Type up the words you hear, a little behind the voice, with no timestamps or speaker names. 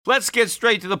Let's get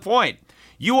straight to the point.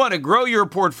 You want to grow your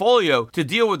portfolio to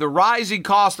deal with the rising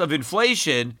cost of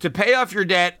inflation, to pay off your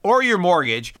debt or your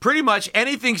mortgage, pretty much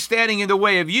anything standing in the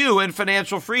way of you and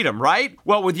financial freedom, right?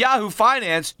 Well, with Yahoo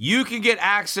Finance, you can get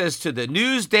access to the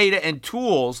news, data, and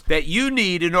tools that you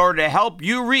need in order to help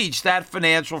you reach that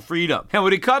financial freedom. And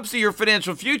when it comes to your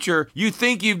financial future, you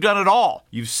think you've done it all.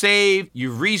 You've saved,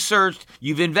 you've researched,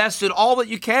 you've invested all that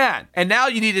you can. And now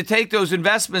you need to take those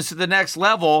investments to the next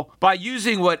level by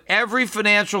using what every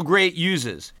financial great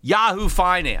uses. Yahoo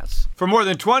Finance. For more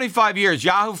than 25 years,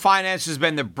 Yahoo Finance has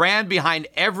been the brand behind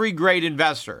every great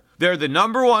investor. They're the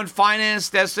 #1 finance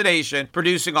destination,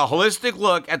 producing a holistic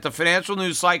look at the financial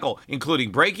news cycle,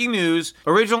 including breaking news,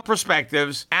 original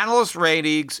perspectives, analyst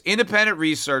ratings, independent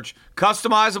research,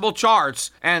 customizable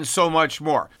charts, and so much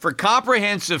more. For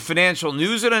comprehensive financial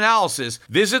news and analysis,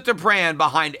 visit the brand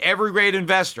behind every great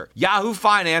investor,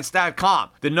 yahoofinance.com,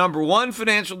 the #1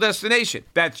 financial destination.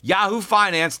 That's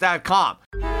yahoofinance.com.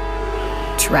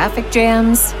 Traffic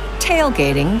jams,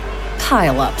 tailgating,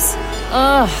 pileups.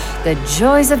 Ugh, the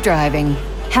joys of driving.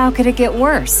 How could it get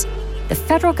worse? The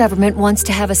federal government wants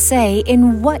to have a say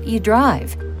in what you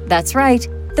drive. That's right.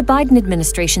 The Biden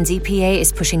administration's EPA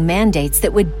is pushing mandates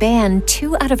that would ban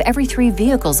 2 out of every 3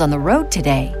 vehicles on the road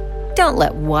today. Don't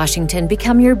let Washington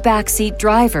become your backseat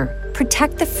driver.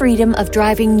 Protect the freedom of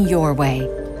driving your way.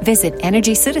 Visit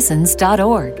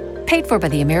EnergyCitizens.org. Paid for by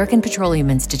the American Petroleum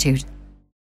Institute.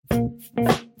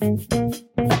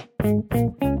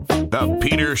 The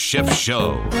Peter Schiff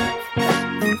Show.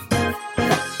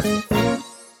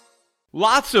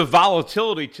 Lots of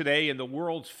volatility today in the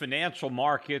world's financial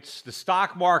markets. The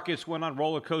stock markets went on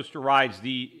roller coaster rides.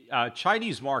 The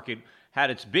Chinese market had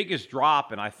its biggest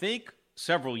drop in, I think,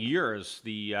 several years.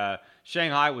 The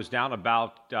Shanghai was down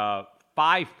about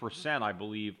 5%, I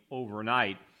believe,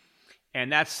 overnight.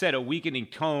 And that set a weakening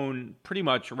tone pretty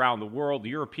much around the world. The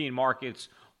European markets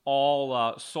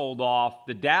all sold off.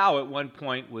 The Dow at one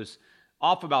point was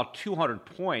off about 200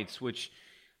 points, which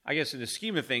I guess in the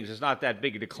scheme of things is not that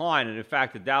big a decline. And in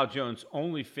fact, the Dow Jones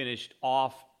only finished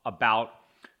off about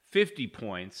 50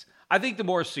 points. I think the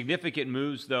more significant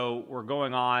moves, though, were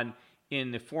going on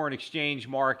in the foreign exchange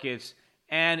markets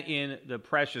and in the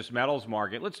precious metals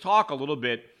market. Let's talk a little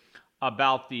bit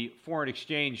about the foreign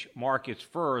exchange markets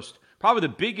first. Probably the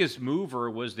biggest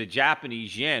mover was the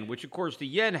Japanese yen, which, of course, the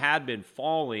yen had been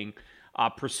falling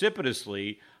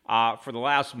precipitously for the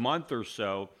last month or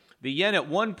so. The yen at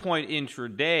one point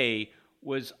intraday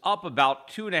was up about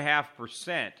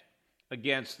 2.5%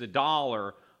 against the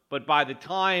dollar, but by the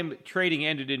time trading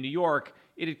ended in New York,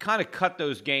 it had kind of cut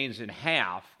those gains in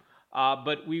half.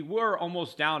 But we were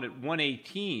almost down at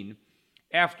 118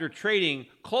 after trading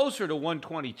closer to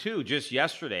 122 just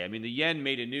yesterday. I mean, the yen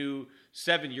made a new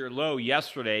 7-year low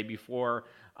yesterday before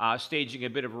staging a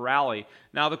bit of a rally.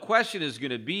 Now, the question is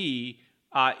going to be,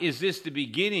 is this the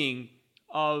beginning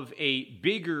of a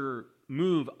bigger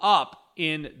move up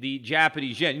in the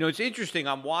Japanese yen? You know, it's interesting.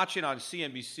 I'm watching on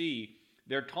CNBC.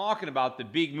 They're talking about the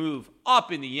big move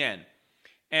up in the yen.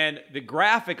 And the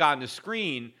graphic on the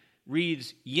screen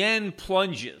reads, yen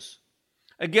plunges.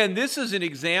 Again, this is an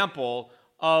example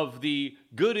of the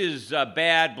good is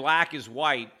bad, black is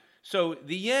white. So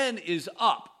the yen is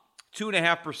up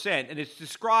 2.5%, and it's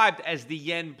described as the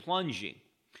yen plunging.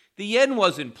 The yen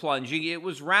wasn't plunging, it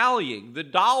was rallying. The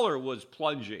dollar was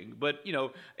plunging. But, you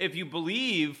know, if you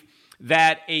believe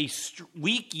that a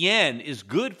weak yen is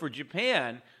good for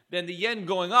Japan, then the yen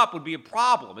going up would be a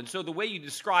problem. And so the way you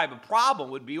describe a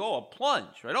problem would be, a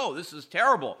plunge, right? Oh, this is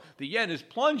terrible. The yen is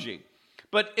plunging.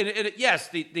 But yes,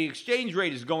 the exchange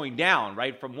rate is going down,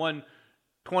 right, from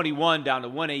 121 down to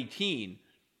 118.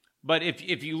 But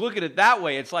if you look at it that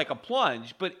way, it's like a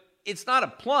plunge. But it's not a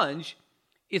plunge.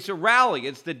 It's a rally.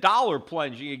 It's the dollar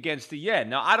plunging against the yen.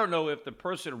 Now, I don't know if the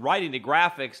person writing the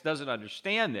graphics doesn't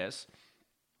understand this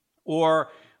or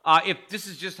if this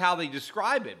is just how they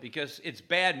describe it, because it's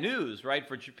bad news, right,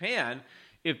 for Japan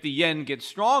if the yen gets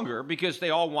stronger, because they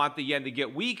all want the yen to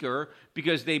get weaker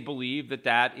because they believe that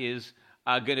that is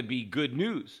going to be good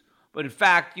news. But in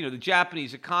fact, you know, the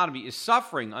Japanese economy is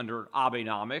suffering under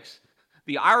Abenomics.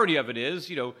 The irony of it is,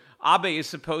 you know, Abe is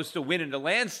supposed to win in a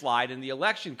landslide in the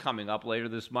election coming up later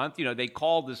this month. You know, they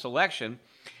called this election.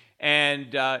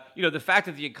 And, you know, the fact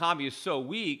that the economy is so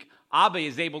weak, Abe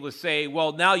is able to say,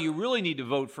 well, now you really need to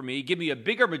vote for me, give me a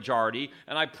bigger majority,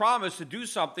 and I promise to do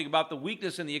something about the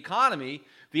weakness in the economy.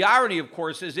 The irony, of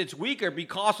course, is it's weaker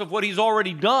because of what he's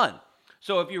already done.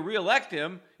 So if you reelect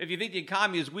him, if you think the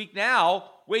economy is weak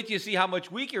now, wait till you see how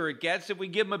much weaker it gets if we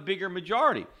give him a bigger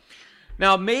majority.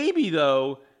 Now, maybe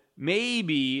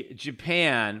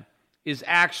Japan is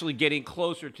actually getting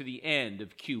closer to the end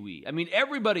of QE. I mean,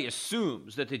 everybody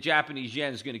assumes that the Japanese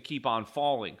yen is going to keep on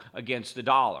falling against the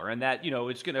dollar and that,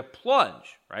 it's going to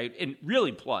plunge, right? And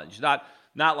really plunge, not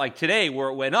like today where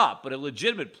it went up, but a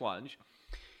legitimate plunge.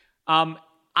 I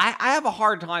have a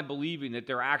hard time believing that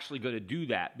they're actually going to do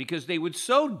that because they would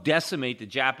so decimate the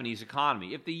Japanese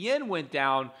economy. If the yen went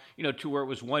down, to where it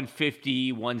was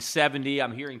 150, 170,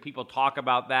 I'm hearing people talk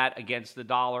about that against the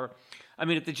dollar. I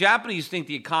mean, if the Japanese think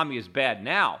the economy is bad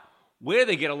now, where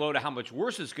they get a load of how much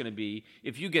worse it's going to be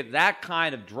if you get that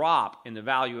kind of drop in the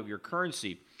value of your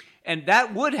currency. And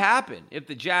that would happen if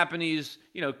the Japanese,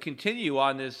 continue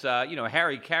on this,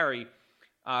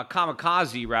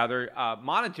 kamikaze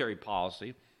monetary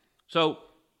policy. So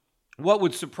what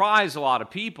would surprise a lot of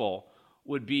people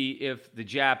would be if the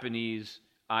Japanese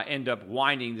end up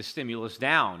winding the stimulus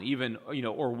down, even,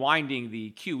 or winding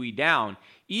the QE down,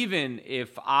 even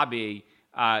if Abe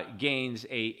gains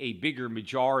a bigger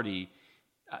majority,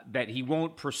 that he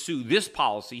won't pursue this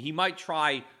policy. He might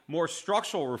try more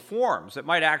structural reforms that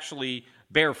might actually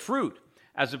bear fruit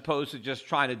as opposed to just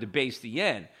trying to debase the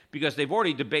yen, because they've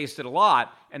already debased it a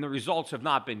lot and the results have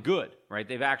not been good, right?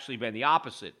 They've actually been the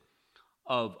opposite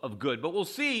of good. But we'll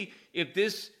see if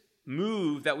this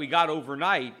move that we got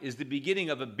overnight is the beginning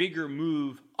of a bigger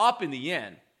move up in the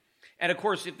yen. And of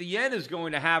course, if the yen is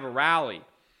going to have a rally,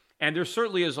 and there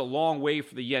certainly is a long way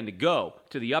for the yen to go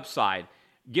to the upside,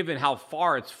 given how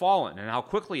far it's fallen and how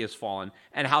quickly it's fallen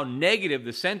and how negative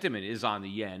the sentiment is on the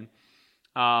yen,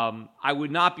 I would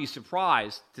not be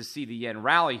surprised to see the yen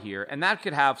rally here. And that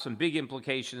could have some big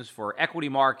implications for equity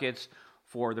markets,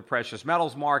 for the precious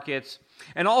metals markets.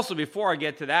 And also, before I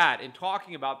get to that, in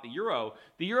talking about the euro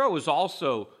was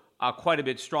also quite a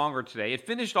bit stronger today. It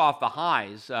finished off the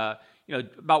highs, about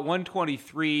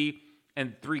 123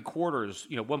 and 3/4,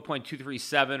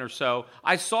 1.237 or so.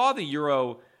 I saw the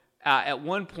euro at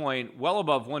one point well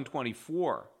above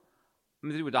 124. I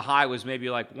mean, the high was maybe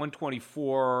like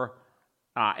 124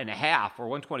 and a half or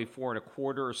 124 and a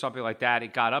quarter or something like that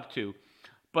it got up to.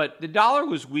 But the dollar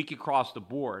was weak across the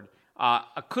board.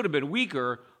 It could have been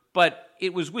weaker, but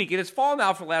it was weak. And it's fallen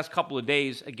out for the last couple of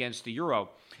days against the euro.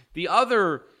 The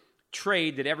other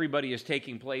trade that everybody is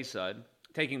taking part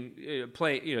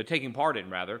in,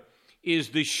 is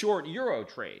the short euro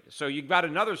trade. So you've got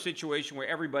another situation where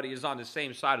everybody is on the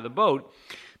same side of the boat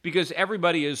because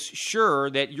everybody is sure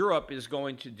that Europe is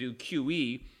going to do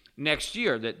QE next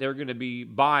year, that they're going to be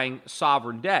buying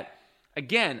sovereign debt.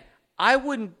 Again, I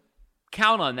wouldn't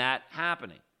count on that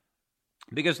happening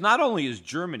because not only is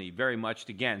Germany very much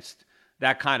against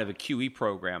that kind of a QE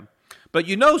program, but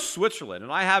Switzerland,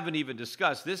 and I haven't even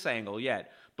discussed this angle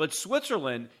yet, but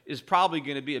Switzerland is probably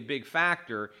going to be a big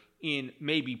factor in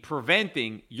maybe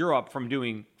preventing Europe from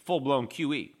doing full-blown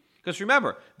QE. Because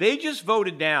remember, they just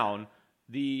voted down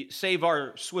the Save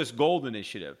Our Swiss Gold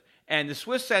initiative. And the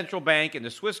Swiss Central Bank and the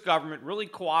Swiss government really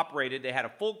cooperated. They had a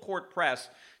full-court press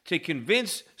to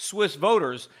convince Swiss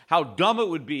voters how dumb it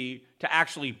would be to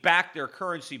actually back their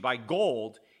currency by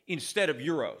gold instead of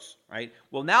euros, right?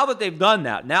 Well, now that they've done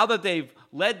that, now that they've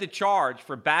led the charge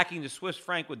for backing the Swiss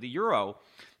franc with the euro,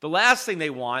 the last thing they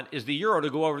want is the euro to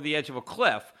go over the edge of a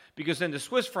cliff, because then the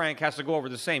Swiss franc has to go over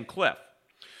the same cliff.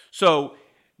 So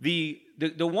the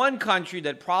one country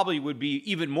that probably would be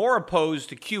even more opposed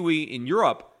to QE in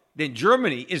Europe than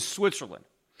Germany is Switzerland.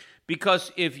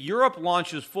 Because if Europe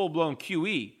launches full-blown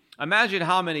QE, imagine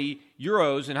how many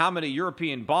euros and how many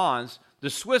European bonds the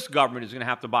Swiss government is going to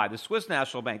have to buy. The Swiss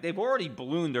National Bank, they've already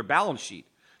ballooned their balance sheet.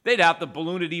 They'd have to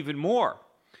balloon it even more.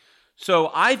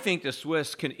 So I think the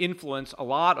Swiss can influence a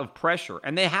lot of pressure,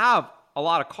 and they have a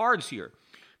lot of cards here.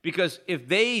 Because if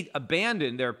they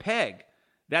abandon their peg,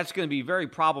 that's going to be very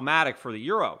problematic for the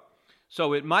euro.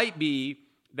 So it might be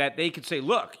that they could say,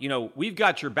 look, we've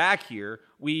got your back here.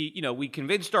 We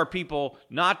convinced our people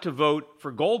not to vote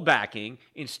for gold backing.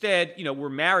 Instead, we're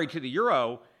married to the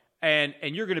euro, and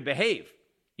you're going to behave,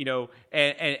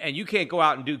 and you can't go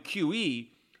out and do QE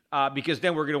because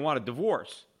then we're going to want a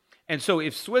divorce. And so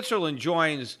if Switzerland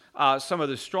joins some of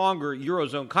the stronger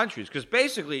Eurozone countries, because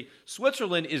basically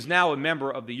Switzerland is now a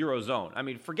member of the Eurozone. I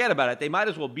mean, forget about it. They might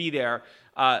as well be there.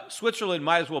 Switzerland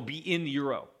might as well be in the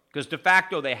euro because de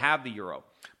facto they have the euro.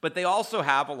 But they also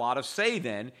have a lot of say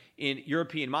then in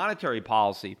European monetary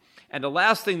policy. And the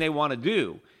last thing they want to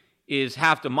do is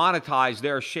have to monetize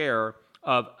their share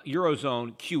of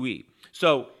Eurozone QE.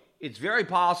 So it's very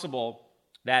possible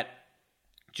that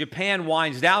Japan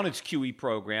winds down its QE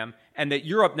program and that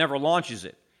Europe never launches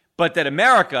it. But that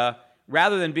America,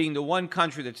 rather than being the one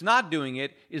country that's not doing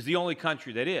it, is the only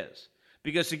country that is.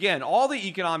 Because, again, all the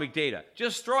economic data,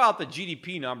 just throw out the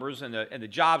GDP numbers and the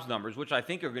jobs numbers, which I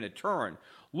think are going to turn.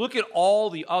 Look at all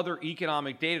the other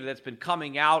economic data that's been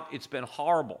coming out. It's been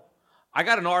horrible. I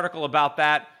got an article about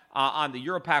that on the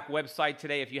Europac website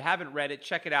today. If you haven't read it,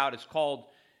 check it out. It's called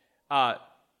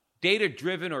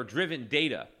Data-Driven or Driven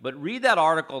Data. But read that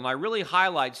article, and I really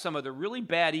highlight some of the really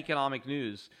bad economic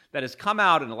news that has come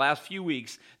out in the last few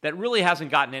weeks that really hasn't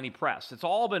gotten any press. It's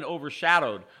all been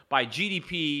overshadowed by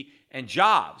GDP and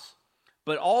jobs.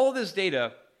 But all of this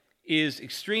data is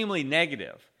extremely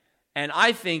negative. And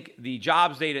I think the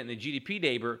jobs data and the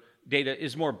GDP data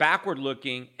is more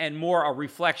backward-looking and more a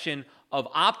reflection of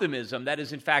optimism that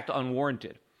is, in fact,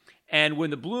 unwarranted. And when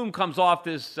the bloom comes off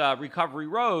this recovery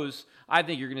rose, I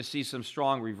think you're going to see some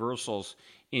strong reversals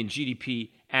in GDP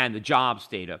and the jobs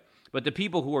data. But the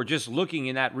people who are just looking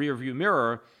in that rearview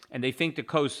mirror and they think the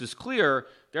coast is clear,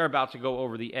 they're about to go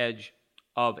over the edge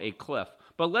of a cliff.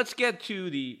 But let's get to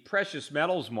the precious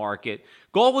metals market.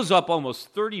 Gold was up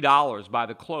almost $30 by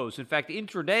the close. In fact,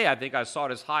 intraday, I think I saw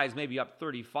it as high as maybe up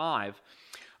 35.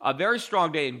 A very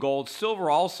strong day in gold. Silver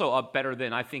also up better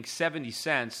than, I think, 70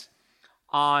 cents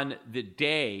on the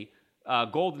day.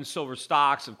 Gold and silver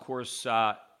stocks, of course,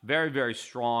 very, very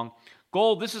strong.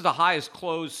 Gold, this is the highest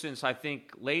close since, I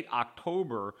think, late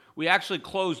October. We actually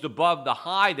closed above the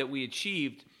high that we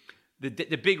achieved the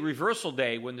big reversal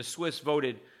day when the Swiss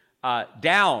voted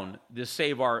down the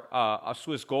Save Our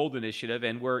Swiss Gold initiative,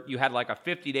 and where you had like a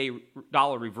 $50-day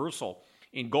reversal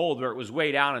in gold where it was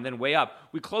way down and then way up.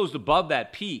 We closed above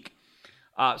that peak.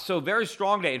 So very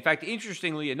strong day. In fact,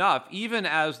 interestingly enough, even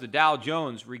as the Dow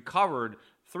Jones recovered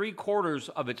 3/4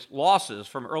 of its losses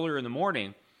from earlier in the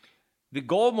morning, the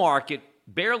gold market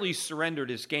barely surrendered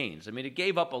its gains. I mean, it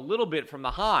gave up a little bit from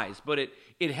the highs, but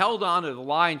it held on to the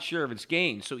lion's share of its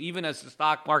gains. So even as the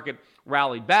stock market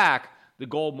rallied back, the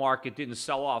gold market didn't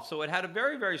sell off. So it had a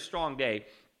very, very strong day.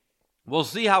 We'll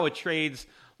see how it trades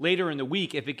later in the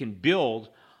week if it can build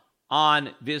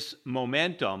on this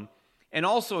momentum. And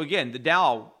also, again, the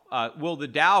Dow, will the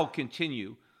Dow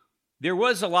continue? There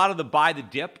was a lot of the buy the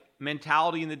dip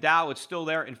mentality in the Dow. It's still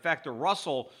there. In fact, the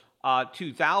Russell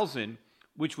 2000,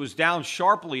 which was down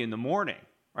sharply in the morning,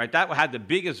 right? That had the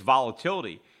biggest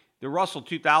volatility. The Russell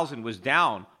 2000 was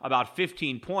down about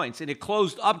 15 points, and it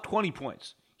closed up 20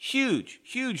 points. Huge,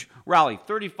 huge rally,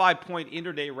 35-point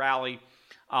intraday rally.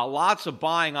 Lots of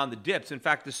buying on the dips. In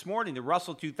fact, this morning, the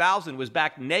Russell 2000 was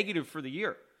back negative for the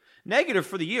year. Negative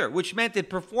for the year, which meant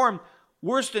it performed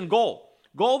worse than gold.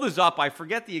 Gold is up, I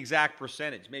forget the exact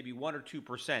percentage, maybe 1 or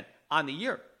 2% on the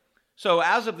year. So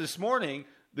as of this morning,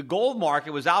 the gold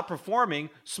market was outperforming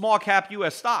small cap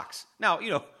U.S. stocks. Now,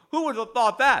 who would have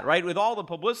thought that, right? With all the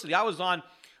publicity. I was on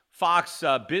Fox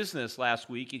Business last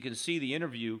week. You can see the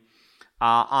interview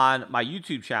on my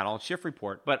YouTube channel, Shift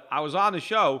Report. But I was on the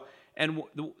show, and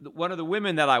one of the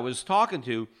women that I was talking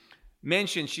to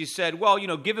mentioned, she said, well,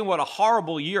 given what a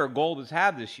horrible year gold has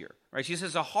had this year, right? She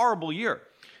says a horrible year.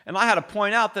 And I had to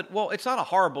point out that, well, it's not a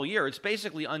horrible year. It's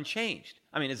basically unchanged.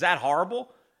 I mean, is that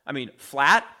horrible? I mean,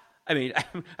 flat? I mean,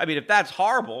 if that's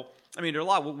horrible, I mean, there are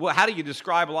a lot. How do you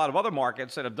describe a lot of other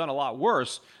markets that have done a lot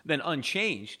worse than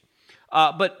unchanged?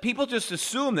 But people just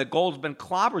assume that gold's been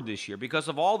clobbered this year because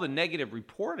of all the negative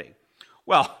reporting.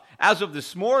 Well, as of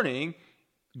this morning,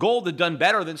 gold had done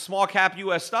better than small cap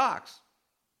U.S. stocks.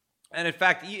 And in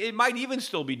fact, it might even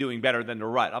still be doing better than the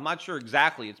rut. I'm not sure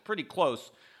exactly. It's pretty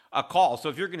close a call. So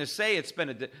if you're going to say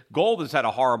gold has had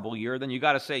a horrible year, then you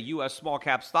got to say U.S. small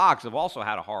cap stocks have also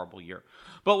had a horrible year.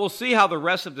 But we'll see how the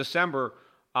rest of December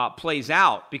plays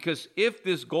out, because if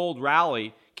this gold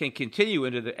rally can continue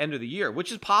into the end of the year,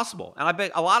 which is possible, and I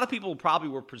bet a lot of people probably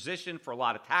were positioned for a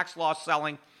lot of tax loss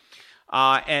selling,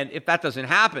 and if that doesn't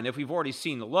happen, if we've already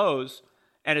seen the lows,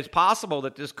 and it's possible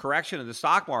that this correction in the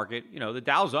stock market, the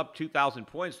Dow's up 2,000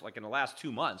 points like in the last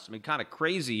 2 months. I mean, kind of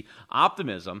crazy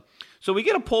optimism. So we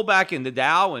get a pullback in the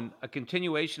Dow and a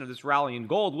continuation of this rally in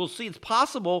gold. We'll see. It's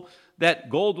possible that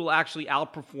gold will actually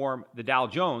outperform the Dow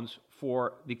Jones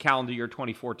for the calendar year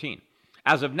 2014.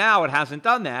 As of now, it hasn't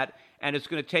done that, and it's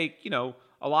going to take, a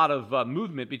lot of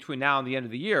movement between now and the end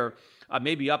of the year,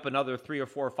 maybe up another 3 or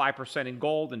 4 or 5% in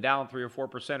gold and down 3 or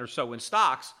 4% or so in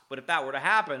stocks. But if that were to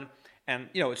happen, and,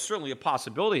 it's certainly a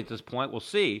possibility at this point, we'll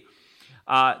see,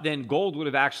 then gold would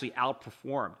have actually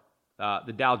outperformed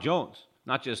the Dow Jones,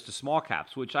 not just the small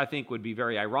caps, which I think would be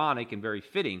very ironic and very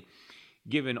fitting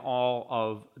given all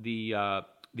of the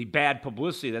bad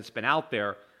publicity that's been out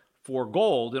there for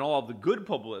gold and all of the good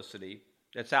publicity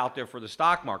that's out there for the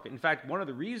stock market. In fact, one of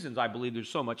the reasons I believe there's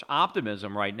so much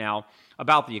optimism right now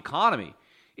about the economy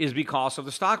is because of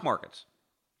the stock markets.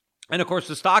 And, of course,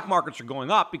 the stock markets are going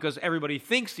up because everybody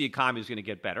thinks the economy is going to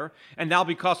get better. And now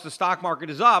because the stock market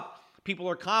is up, people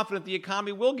are confident the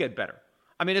economy will get better.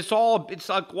 I mean, it's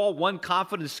like one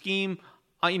confidence scheme,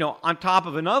 on top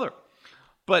of another.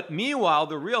 But meanwhile,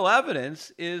 the real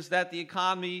evidence is that the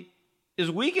economy is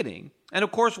weakening. And,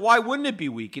 of course, why wouldn't it be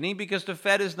weakening? Because the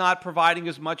Fed is not providing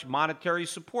as much monetary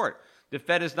support. The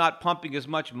Fed is not pumping as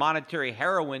much monetary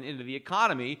heroin into the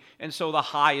economy, and so the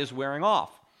high is wearing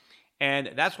off.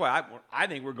 And that's why I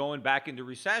think we're going back into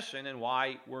recession and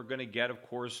why we're going to get, of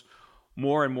course,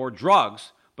 more and more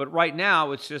drugs. But right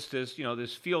now, it's just this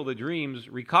field of dreams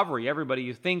recovery.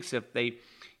 Everybody thinks if they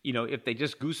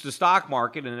just goose the stock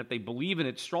market and if they believe in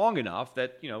it strong enough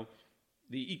that,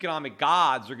 the economic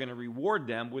gods are going to reward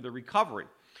them with a recovery.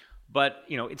 But,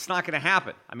 it's not going to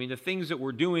happen. I mean, the things that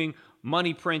we're doing,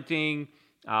 money printing,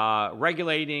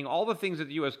 regulating, all the things that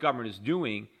the U.S. government is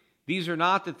doing, these are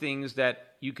not the things that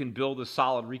you can build a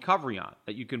solid recovery on,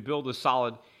 that you can build a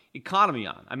solid economy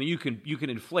on. I mean, you can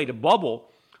inflate a bubble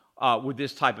with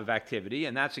this type of activity,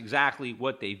 and that's exactly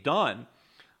what they've done.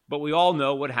 But we all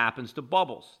know what happens to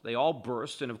bubbles. They all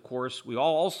burst, and of course, we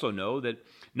all also know that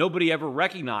nobody ever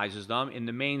recognizes them in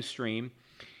the mainstream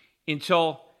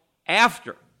until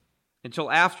after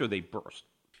they burst.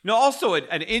 Also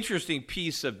an interesting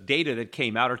piece of data that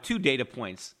came out, or two data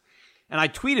points, and I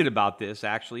tweeted about this,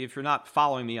 actually. If you're not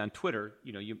following me on Twitter,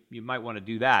 you might want to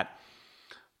do that.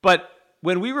 But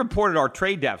when we reported our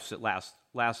trade deficit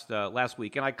last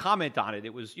week, and I comment on it,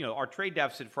 it was, our trade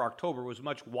deficit for October was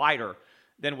much wider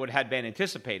than what had been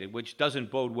anticipated, which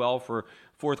doesn't bode well for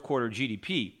fourth quarter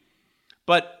GDP.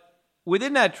 But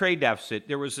within that trade deficit,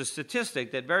 there was a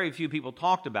statistic that very few people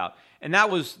talked about, and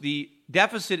that was the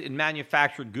deficit in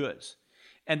manufactured goods.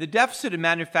 And the deficit in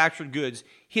manufactured goods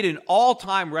hit an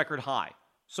all-time record high.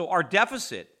 So our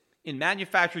deficit in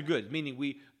manufactured goods, meaning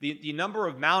the number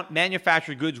of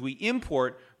manufactured goods we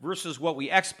import versus what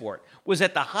we export, was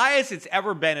at the highest it's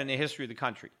ever been in the history of the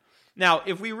country. Now,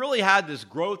 if we really had this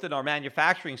growth in our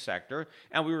manufacturing sector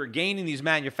and we were gaining these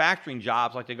manufacturing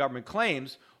jobs like the government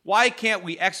claims, why can't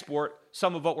we export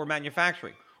some of what we're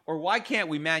manufacturing? Or why can't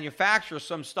we manufacture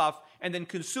some stuff and then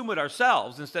consume it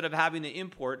ourselves instead of having to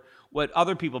import what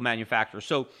other people manufacture?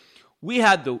 So we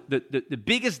had the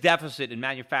biggest deficit in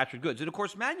manufactured goods. And, of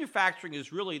course, manufacturing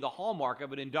is really the hallmark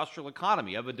of an industrial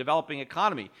economy, of a developing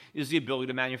economy, is the ability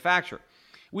to manufacture.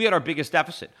 We had our biggest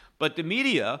deficit. But the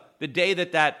media, the day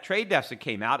that trade deficit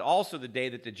came out, also the day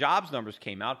that the jobs numbers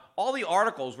came out, all the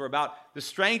articles were about the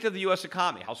strength of the U.S.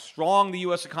 economy, how strong the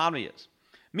U.S. economy is.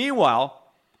 Meanwhile,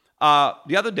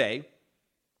 the other day,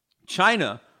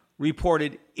 China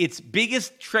reported its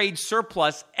biggest trade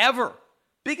surplus ever.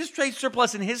 Biggest trade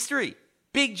surplus in history.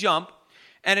 Big jump.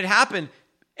 And it happened,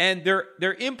 and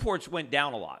their imports went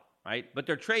down a lot, right? But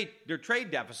their trade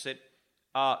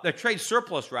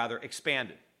surplus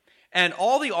expanded. And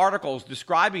all the articles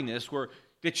describing this were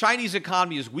the Chinese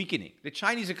economy is weakening. The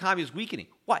Chinese economy is weakening.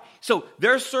 Why? So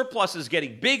their surplus is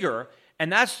getting bigger,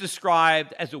 and that's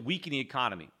described as a weakening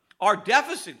economy. Our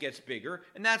deficit gets bigger,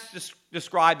 and that's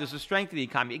described as a strength of the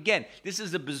economy. Again, this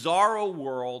is a bizarro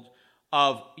world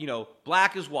of,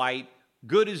 black is white,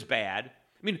 good is bad.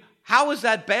 I mean, how is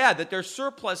that bad that their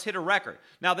surplus hit a record?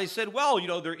 Now, they said, well,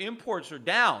 their imports are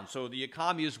down, so the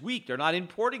economy is weak. They're not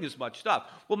importing as much stuff.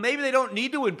 Well, maybe they don't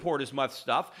need to import as much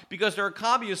stuff because their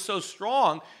economy is so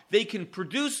strong, they can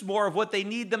produce more of what they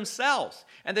need themselves,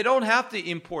 and they don't have to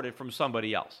import it from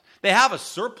somebody else. They have a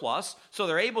surplus, so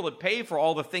they're able to pay for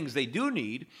all the things they do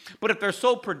need, but if they're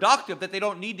so productive that they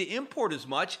don't need to import as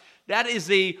much, that is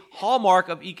a hallmark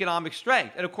of economic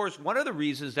strength. And, of course, one of the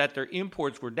reasons that their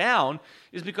imports were down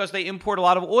is because they import a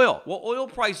lot of oil. Well, oil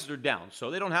prices are down, so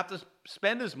they don't have to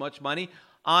spend as much money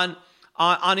on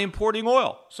importing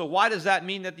oil. So why does that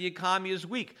mean that the economy is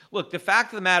weak? Look, the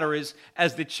fact of the matter is,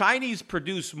 as the Chinese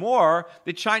produce more,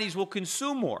 the Chinese will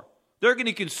consume more. They're going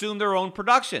to consume their own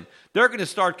production. They're going to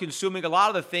start consuming a lot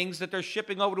of the things that they're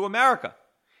shipping over to America.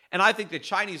 And I think the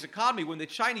Chinese economy, when the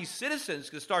Chinese citizens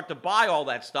can start to buy all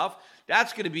that stuff,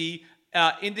 that's going to be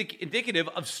indicative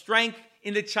of strength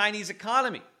in the Chinese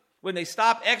economy. When they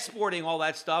stop exporting all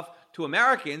that stuff to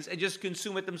Americans and just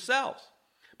consume it themselves.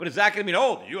 But is that going to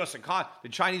mean, the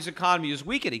Chinese economy is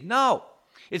weakening? No.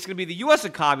 It's going to be the U.S.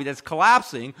 economy that's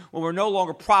collapsing when we're no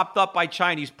longer propped up by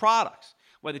Chinese products,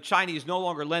 where the Chinese no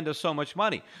longer lend us so much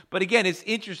money. But again, it's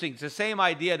interesting. It's the same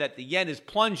idea that the yen is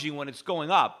plunging when it's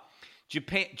going up.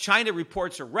 China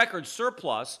reports a record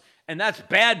surplus, and that's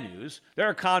bad news. Their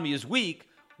economy is weak.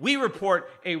 We report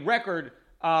a record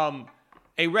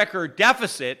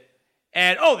deficit,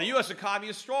 and the U.S. economy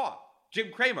is strong. Jim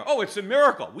Cramer, oh, it's a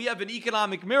miracle. We have an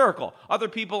economic miracle. Other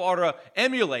people ought to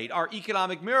emulate our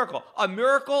economic miracle. A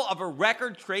miracle of a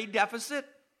record trade deficit,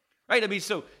 right? I mean,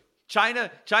 so China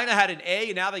had an A,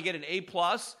 and now they get an A+,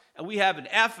 and we have an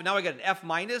F, and now we got an F-,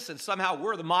 and somehow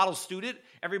we're the model student.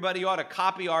 Everybody ought to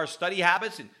copy our study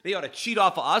habits, and they ought to cheat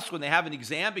off of us when they have an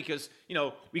exam because,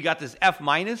 we got this F-.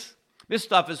 This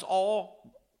stuff is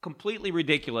all completely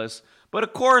ridiculous. But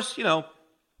of course,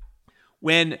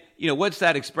 when, what's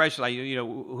that expression?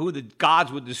 Who the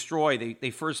gods would destroy, they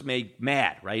first made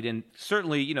mad, right? And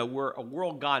certainly, we're a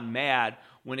world gone mad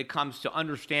when it comes to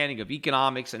understanding of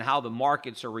economics and how the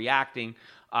markets are reacting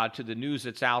to the news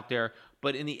that's out there.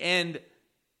 But in the end,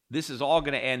 this is all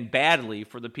going to end badly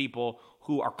for the people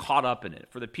who are caught up in it,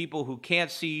 for the people who can't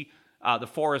see the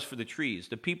forest for the trees,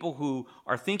 the people who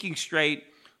are thinking straight,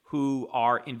 who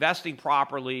are investing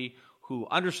properly, who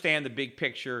understand the big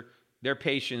picture. Their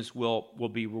patience will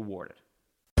be rewarded.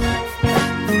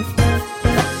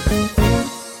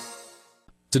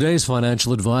 Today's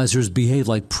financial advisors behave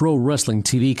like pro wrestling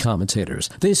TV commentators.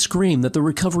 They scream that the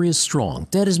recovery is strong,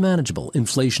 debt is manageable,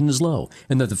 inflation is low,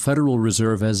 and that the Federal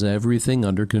Reserve has everything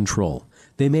under control.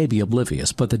 They may be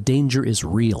oblivious, but the danger is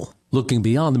real. Looking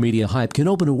beyond the media hype can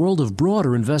open a world of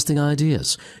broader investing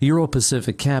ideas. Euro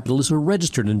Pacific Capital is a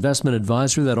registered investment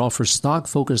advisor that offers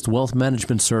stock-focused wealth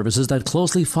management services that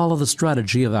closely follow the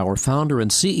strategy of our founder and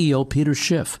CEO, Peter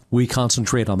Schiff. We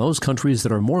concentrate on those countries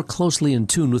that are more closely in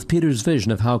tune with Peter's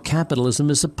vision of how capitalism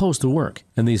is supposed to work.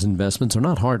 And these investments are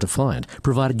not hard to find,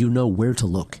 provided you know where to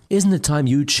look. Isn't it time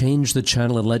you change the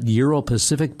channel and let Euro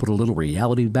Pacific put a little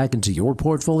reality back into your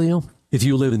portfolio? If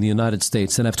you live in the United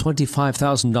States and have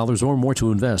 $25,000 or more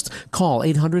to invest, call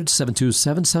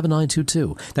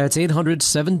 800-727-7922. That's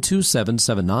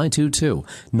 800-727-7922.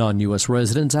 Non-U.S.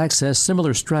 residents access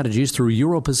similar strategies through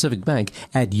Euro Pacific Bank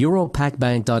at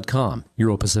europacbank.com.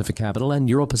 Euro Pacific Capital and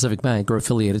Euro Pacific Bank are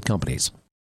affiliated companies.